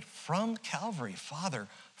prayed from Calvary, Father,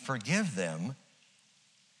 forgive them.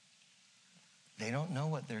 They don't know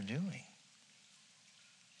what they're doing.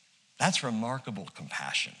 That's remarkable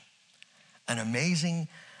compassion, an amazing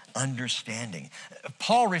understanding.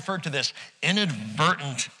 Paul referred to this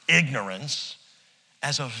inadvertent ignorance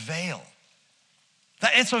as a veil.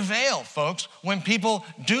 It's a veil, folks. When people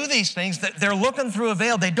do these things, they're looking through a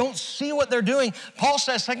veil. They don't see what they're doing. Paul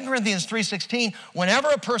says, 2 Corinthians 3:16, whenever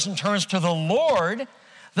a person turns to the Lord,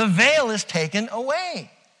 the veil is taken away.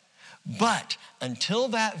 But until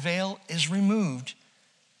that veil is removed,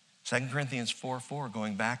 2 Corinthians 4:4,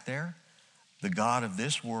 going back there, the God of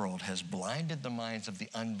this world has blinded the minds of the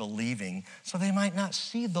unbelieving so they might not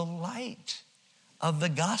see the light of the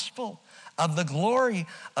gospel, of the glory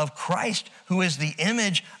of Christ, who is the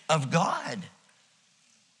image of God.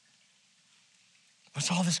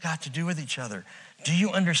 What's all this got to do with each other? Do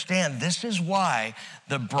you understand? This is why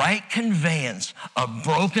the bright conveyance of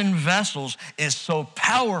broken vessels is so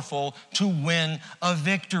powerful to win a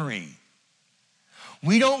victory.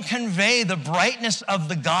 We don't convey the brightness of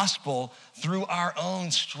the gospel through our own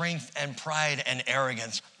strength and pride and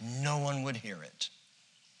arrogance. No one would hear it.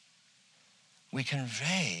 We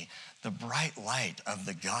convey the bright light of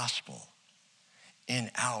the gospel in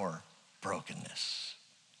our brokenness,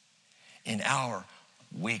 in our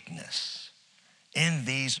weakness, in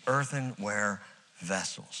these earthenware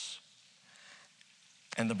vessels.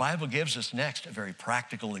 And the Bible gives us next a very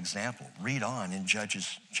practical example. Read on in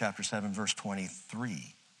Judges chapter 7, verse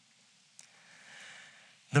 23.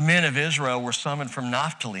 The men of Israel were summoned from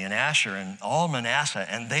Naphtali and Asher and all Manasseh,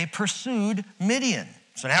 and they pursued Midian.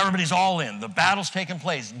 So now everybody's all in. The battle's taken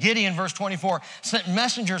place. Gideon, verse 24, sent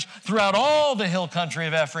messengers throughout all the hill country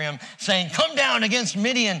of Ephraim, saying, come down against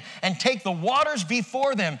Midian and take the waters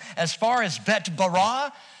before them as far as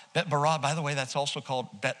Bet-barah. Bet-barah, by the way, that's also called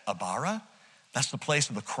Bet-abara. That's the place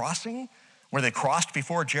of the crossing, where they crossed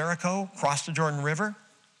before Jericho, crossed the Jordan River,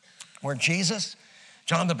 where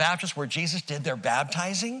John the Baptist, where Jesus did their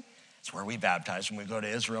baptizing. It's where we baptize when we go to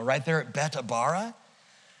Israel, right there at Bet-abara.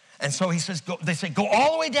 And so he says, they say, go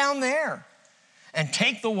all the way down there and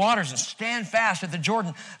take the waters and stand fast at the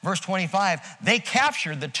Jordan. Verse 25, they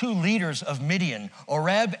captured the two leaders of Midian,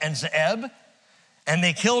 Oreb and Zeeb, and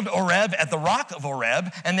they killed Oreb at the rock of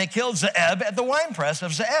Oreb, and they killed Zeeb at the winepress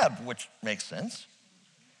of Zeeb, which makes sense.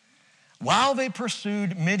 While they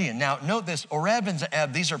pursued Midian. Now, note this, Oreb and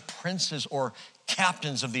Zeeb, these are princes or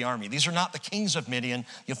captains of the army. These are not the kings of Midian.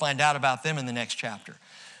 You'll find out about them in the next chapter.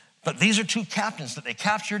 But these are two captains that they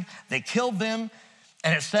captured. They killed them,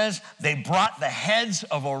 and it says they brought the heads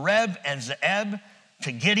of Oreb and Zeeb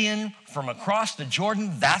to Gideon from across the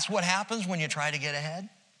Jordan. That's what happens when you try to get ahead.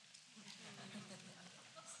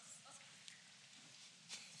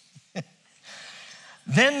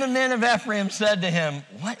 Then the men of Ephraim said to him,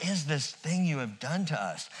 what is this thing you have done to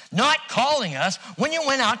us, not calling us when you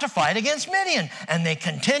went out to fight against Midian? And they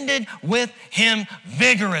contended with him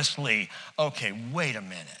vigorously. Okay, wait a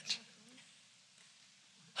minute.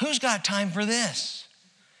 Who's got time for this?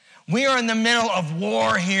 We are in the middle of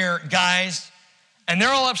war here, guys, and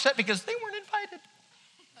they're all upset because they weren't invited.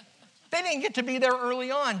 They didn't get to be there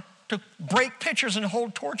early on to break pitchers and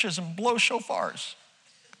hold torches and blow shofars.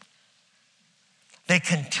 They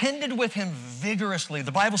contended with him vigorously.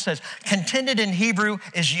 The Bible says contended in Hebrew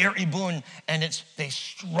is yeribun, and it's they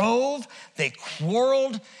strove, they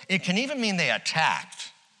quarreled. It can even mean they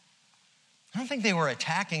attacked. I don't think they were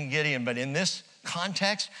attacking Gideon, but in this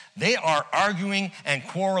context, they are arguing and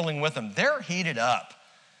quarreling with him. They're heated up.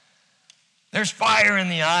 There's fire in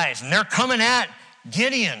the eyes, and they're coming at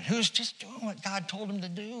Gideon, who's just doing what God told him to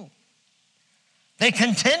do. They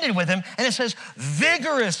contended with him, and it says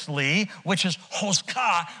vigorously, which is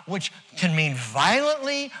hoska, which can mean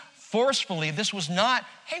violently, forcefully. This was not,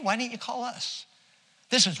 hey, why didn't you call us?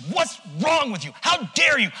 This is, what's wrong with you? How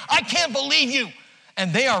dare you? I can't believe you.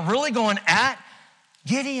 And they are really going at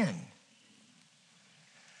Gideon.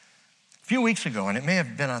 A few weeks ago, and it may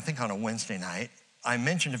have been, I think, on a Wednesday night, I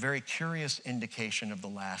mentioned a very curious indication of the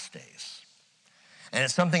last days. And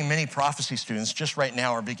it's something many prophecy students just right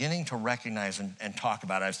now are beginning to recognize and talk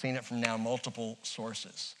about. I've seen it from now multiple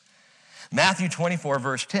sources. Matthew 24,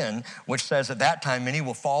 verse 10, which says at that time, many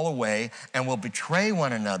will fall away and will betray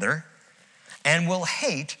one another and will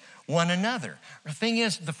hate one another. The thing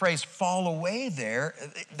is, the phrase fall away there,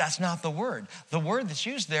 that's not the word. The word that's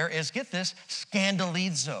used there is, get this,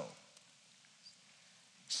 scandalizo.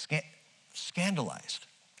 Scandalized.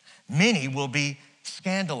 Many will be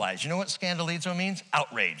scandalized. You know what scandalizo means?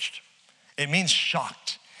 Outraged. It means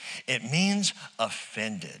shocked. It means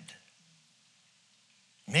offended.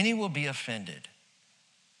 Many will be offended.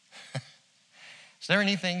 Is there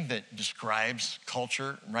anything that describes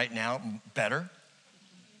culture right now better?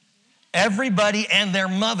 Everybody and their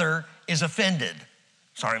mother is offended.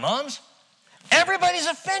 Sorry, moms? Everybody's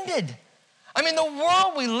offended. I mean, the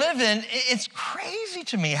world we live in, it's crazy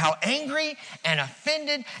to me how angry and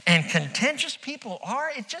offended and contentious people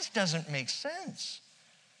are. It just doesn't make sense.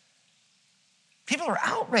 People are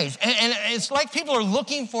outraged. And it's like people are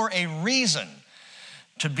looking for a reason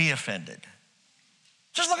to be offended.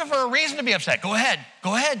 Just looking for a reason to be upset. Go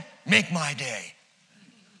ahead, make my day.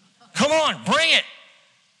 Come on, bring it.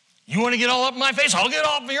 You want to get all up in my face? I'll get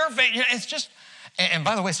all up in your face. It's just, and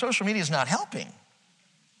by the way, social media is not helping.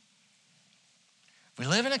 We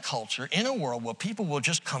live in a culture, in a world where people will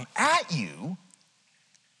just come at you,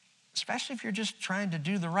 especially if you're just trying to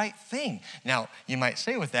do the right thing. Now, you might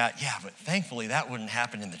say with that, yeah, but thankfully that wouldn't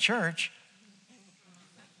happen in the church.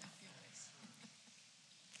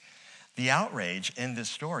 The outrage in this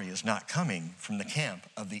story is not coming from the camp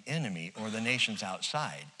of the enemy or the nations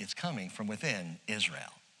outside. It's coming from within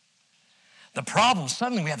Israel. The problem,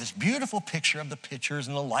 suddenly we have this beautiful picture of the pitchers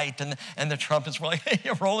and the light and the trumpets. We're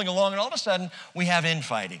like rolling along, and all of a sudden we have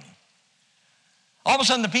infighting. All of a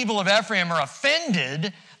sudden the people of Ephraim are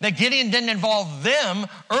offended that Gideon didn't involve them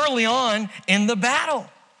early on in the battle.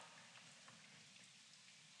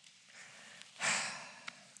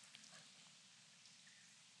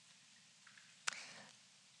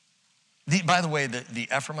 By the way, the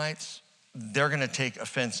Ephraimites, they're going to take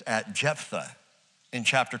offense at Jephthah in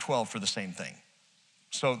chapter 12 for the same thing.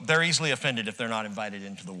 So they're easily offended if they're not invited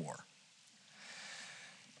into the war.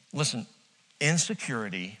 Listen,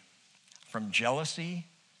 insecurity from jealousy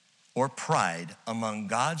or pride among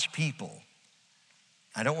God's people,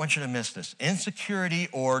 I don't want you to miss this. Insecurity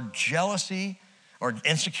or jealousy, or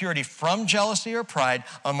insecurity from jealousy or pride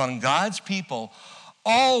among God's people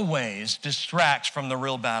always distracts from the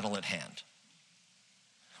real battle at hand.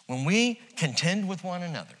 When we contend with one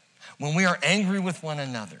another, when we are angry with one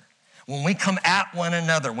another, when we come at one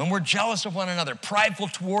another, when we're jealous of one another, prideful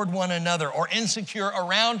toward one another, or insecure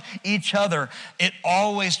around each other, it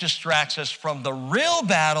always distracts us from the real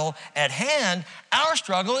battle at hand. Our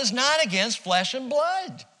struggle is not against flesh and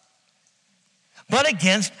blood, but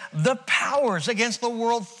against the powers, against the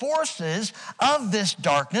world forces of this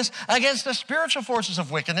darkness, against the spiritual forces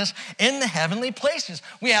of wickedness in the heavenly places.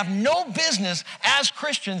 We have no business as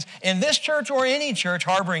Christians in this church or any church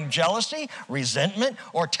harboring jealousy, resentment,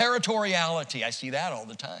 or territoriality. I see that all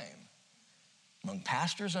the time among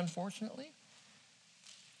pastors, unfortunately.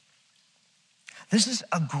 This is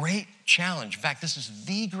a great challenge. In fact, this is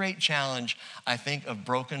the great challenge, I think, of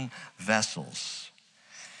broken vessels.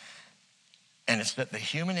 And it's that the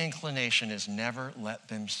human inclination is never let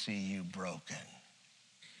them see you broken.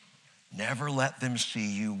 Never let them see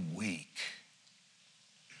you weak.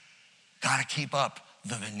 Got to keep up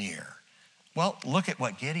the veneer. Well, look at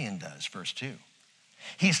what Gideon does, verse 2.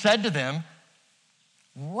 He said to them,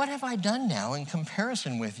 "What have I done now in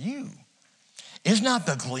comparison with you? Is not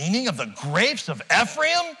the gleaning of the grapes of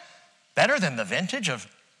Ephraim better than the vintage of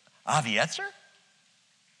Avietzer?"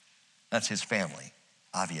 That's his family,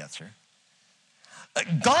 Avietzer.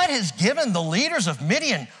 "God has given the leaders of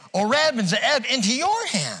Midian, Oreb, and Zeeb into your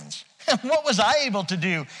hands. And what was I able to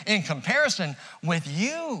do in comparison with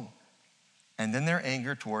you?" And then their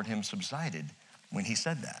anger toward him subsided when he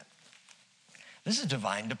said that. This is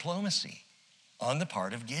divine diplomacy on the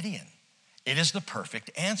part of Gideon. It is the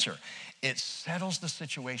perfect answer. It settles the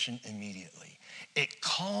situation immediately. It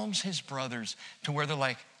calms his brothers to where they're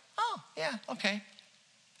like, "Oh, yeah, okay."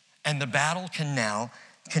 And the battle can now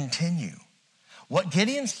continue. What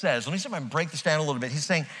Gideon says, let me see if I can break this down a little bit. He's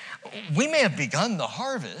saying, we may have begun the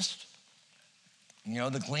harvest,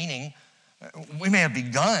 the gleaning. We may have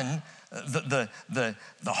begun the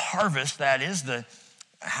harvest, that is,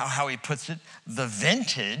 how he puts it, the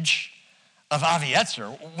vintage of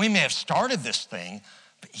Avietzer. We may have started this thing,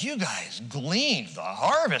 but you guys gleaned the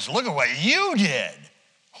harvest. Look at what you did.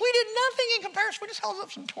 We did nothing in comparison. We just held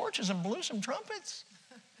up some torches and blew some trumpets.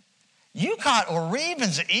 You caught Oreb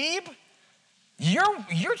and Zeeb.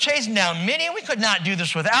 You're chasing down Midian. We could not do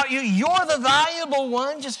this without you. You're the valuable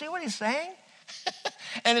one. Do you see what he's saying?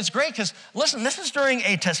 And it's great because, listen, this is during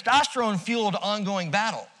a testosterone-fueled ongoing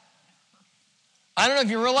battle. I don't know if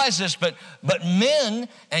you realize this, but men,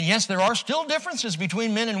 and yes, there are still differences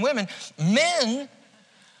between men and women. Men,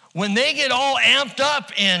 when they get all amped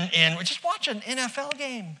up in just watch an NFL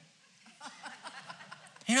game.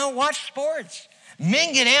 Watch sports.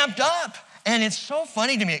 Men get amped up. And it's so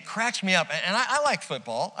funny to me, it cracks me up. And I like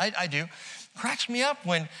football, I do. Cracks me up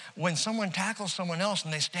when someone tackles someone else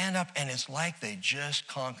and they stand up and it's like they just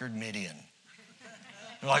conquered Midian.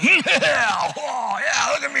 They're like, yeah, oh,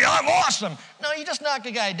 yeah, look at me, I'm awesome. No, you just knocked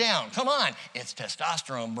a guy down. Come on, it's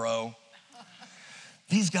testosterone, bro.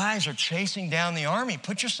 These guys are chasing down the army.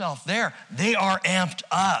 Put yourself there. They are amped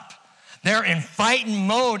up. They're in fighting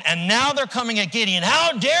mode, and now they're coming at Gideon.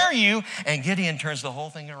 How dare you? And Gideon turns the whole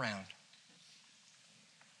thing around.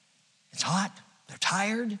 It's hot, they're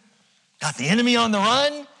tired, got the enemy on the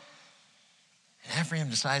run, and Ephraim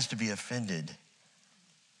decides to be offended.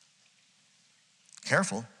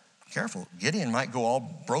 Careful, Gideon might go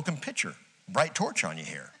all broken pitcher, bright torch on you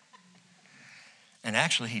here. And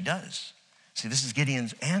actually he does. See, this is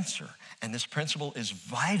Gideon's answer, and this principle is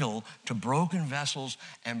vital to broken vessels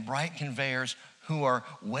and bright conveyors who are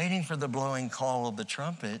waiting for the blowing call of the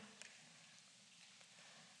trumpet,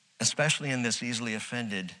 especially in this easily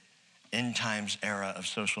offended end times era of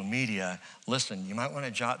social media. Listen, you might want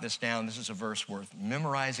to jot this down. This is a verse worth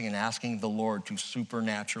memorizing and asking the Lord to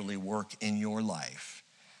supernaturally work in your life.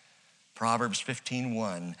 Proverbs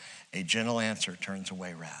 15:1, a gentle answer turns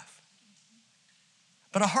away wrath,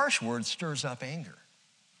 but a harsh word stirs up anger.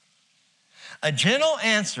 A gentle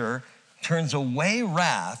answer turns away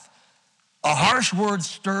wrath. A harsh word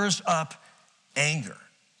stirs up anger.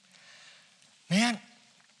 Man,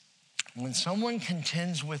 when someone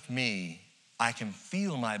contends with me, I can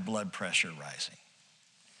feel my blood pressure rising.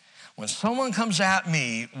 When someone comes at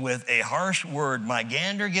me with a harsh word, my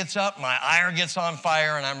gander gets up, my ire gets on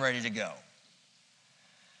fire, and I'm ready to go.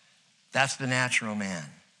 That's the natural man.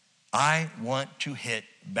 I want to hit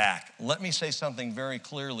back. Let me say something very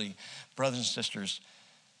clearly, brothers and sisters.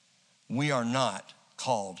 We are not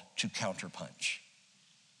called to counterpunch.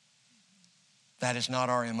 That is not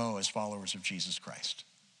our MO as followers of Jesus Christ.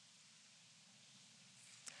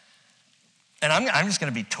 And I'm just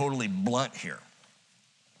going to be totally blunt here.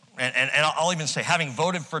 And I'll even say, having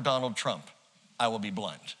voted for Donald Trump, I will be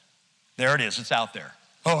blunt. There it is. It's out there.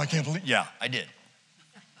 Oh, I can't believe. Yeah, I did.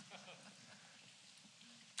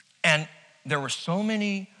 And there were so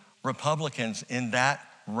many Republicans in that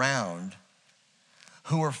round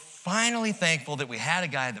who were finally thankful that we had a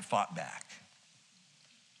guy that fought back.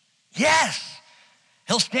 Yes,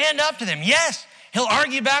 he'll stand up to them. Yes, he'll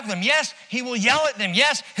argue back with them. Yes, he will yell at them.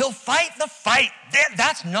 Yes, he'll fight the fight.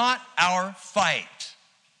 That's not our fight.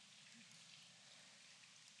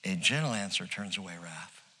 A gentle answer turns away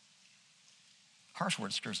wrath. Harsh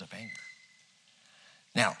word stirs up anger.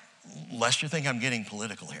 Now, lest you think I'm getting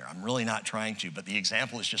political here, I'm really not trying to, but the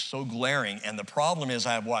example is just so glaring. And the problem is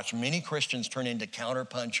I've watched many Christians turn into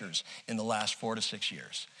counterpunchers in the last 4 to 6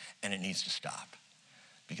 years, and it needs to stop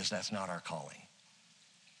because that's not our calling.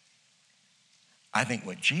 I think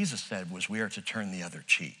what Jesus said was we are to turn the other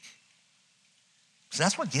cheek. So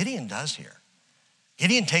that's what Gideon does here.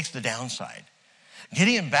 Gideon takes the downside.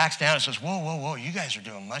 Gideon backs down and says, whoa, you guys are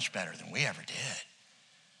doing much better than we ever did.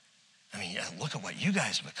 I mean, look at what you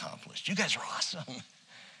guys have accomplished. You guys are awesome.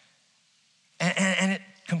 And it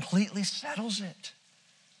completely settles it.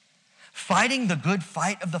 Fighting the good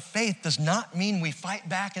fight of the faith does not mean we fight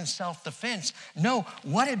back in self-defense. No,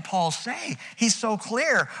 what did Paul say? He's so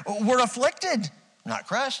clear. We're afflicted, not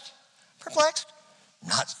crushed, perplexed,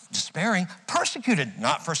 not despairing, persecuted,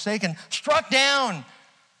 not forsaken, struck down,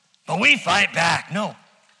 but we fight back. No,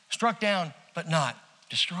 struck down, but not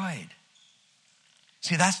destroyed.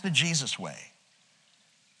 See, that's the Jesus way.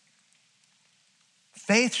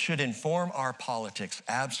 Faith should inform our politics,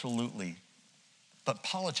 absolutely, but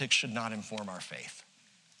politics should not inform our faith.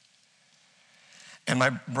 And my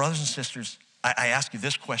brothers and sisters, I ask you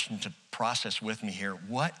this question to process with me here.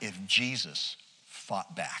 What if Jesus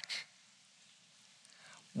fought back?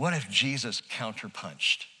 What if Jesus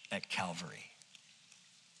counterpunched at Calvary?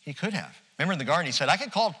 He could have. Remember in the garden, he said, I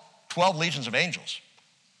could call 12 legions of angels.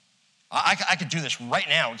 I could do this right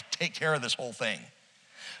now to take care of this whole thing.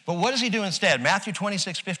 But what does he do instead? Matthew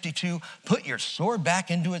 26:52, put your sword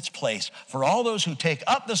back into its place, for all those who take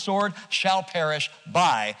up the sword shall perish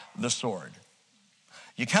by the sword.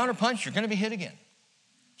 You counterpunch, you're going to be hit again.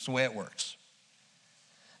 It's the way it works.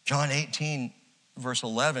 John 18, verse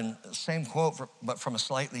 11, same quote, but from a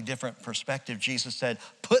slightly different perspective. Jesus said,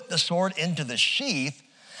 put the sword into the sheath.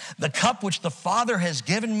 The cup which the Father has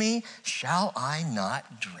given me, shall I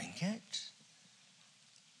not drink it?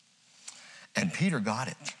 And Peter got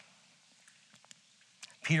it.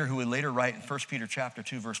 Peter, who would later write in 1 Peter chapter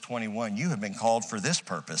 2, verse 21, you have been called for this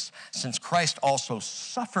purpose, since Christ also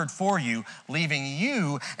suffered for you, leaving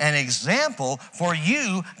you an example for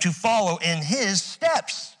you to follow in his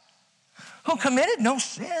steps, who committed no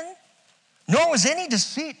sin, nor was any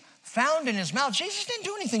deceit found in his mouth. Jesus didn't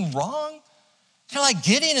do anything wrong. Kind of like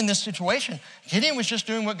Gideon in this situation. Gideon was just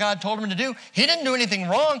doing what God told him to do. He didn't do anything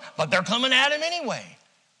wrong, but they're coming at him anyway.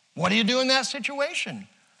 What do you do in that situation?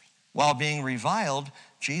 While being reviled,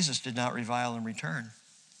 Jesus did not revile in return.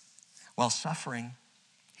 While suffering,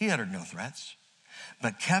 he uttered no threats,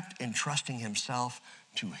 but kept entrusting himself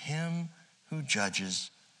to him who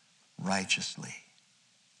judges righteously.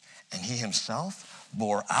 And he himself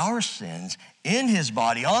bore our sins in his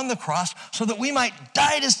body on the cross so that we might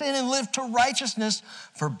die to sin and live to righteousness.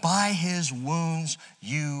 For by his wounds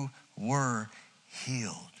you were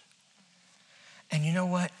healed. And you know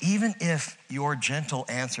what? Even if your gentle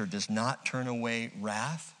answer does not turn away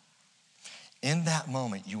wrath, in that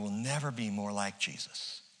moment you will never be more like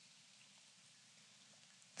Jesus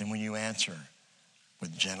than when you answer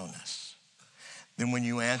with gentleness, than when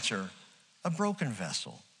you answer a broken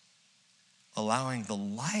vessel, allowing the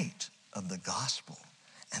light of the gospel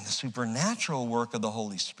and the supernatural work of the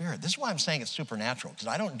Holy Spirit. This is why I'm saying it's supernatural, because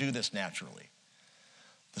I don't do this naturally.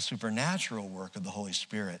 The supernatural work of the Holy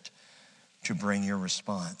Spirit to bring your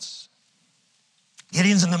response.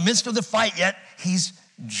 Gideon's in the midst of the fight, yet he's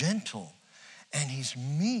gentle and he's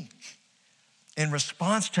meek in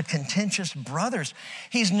response to contentious brothers.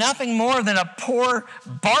 He's nothing more than a poor,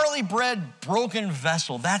 barley bread, broken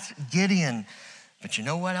vessel. That's Gideon. But you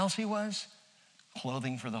know what else he was?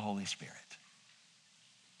 Clothing for the Holy Spirit.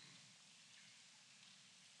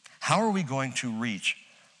 How are we going to reach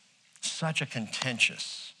such a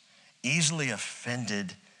contentious, easily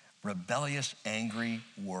offended, rebellious, angry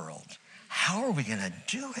world? How are we going to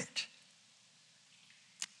do it?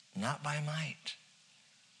 Not by might,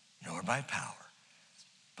 nor by power,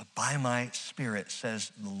 but by my Spirit,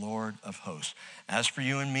 says the Lord of hosts. As for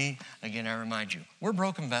you and me, again, I remind you, we're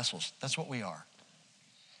broken vessels. That's what we are.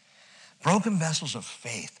 Broken vessels of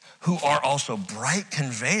faith, who are also bright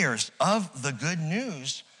conveyors of the good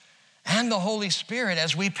news and the Holy Spirit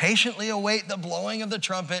as we patiently await the blowing of the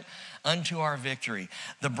trumpet unto our victory.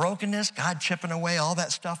 The brokenness, God chipping away all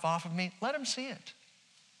that stuff off of me, let him see it.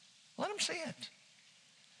 Let him see it.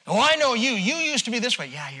 Oh, I know you. You used to be this way.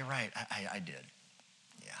 Yeah, you're right. I did.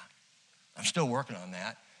 Yeah. I'm still working on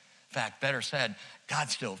that. In fact, better said,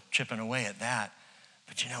 God's still chipping away at that.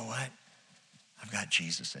 But you know what? I've got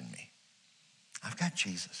Jesus in me. I've got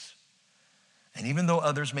Jesus. And even though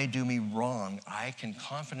others may do me wrong, I can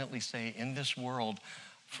confidently say in this world,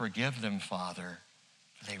 forgive them, Father,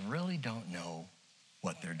 for they really don't know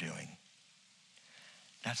what they're doing.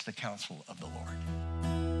 That's the counsel of the Lord.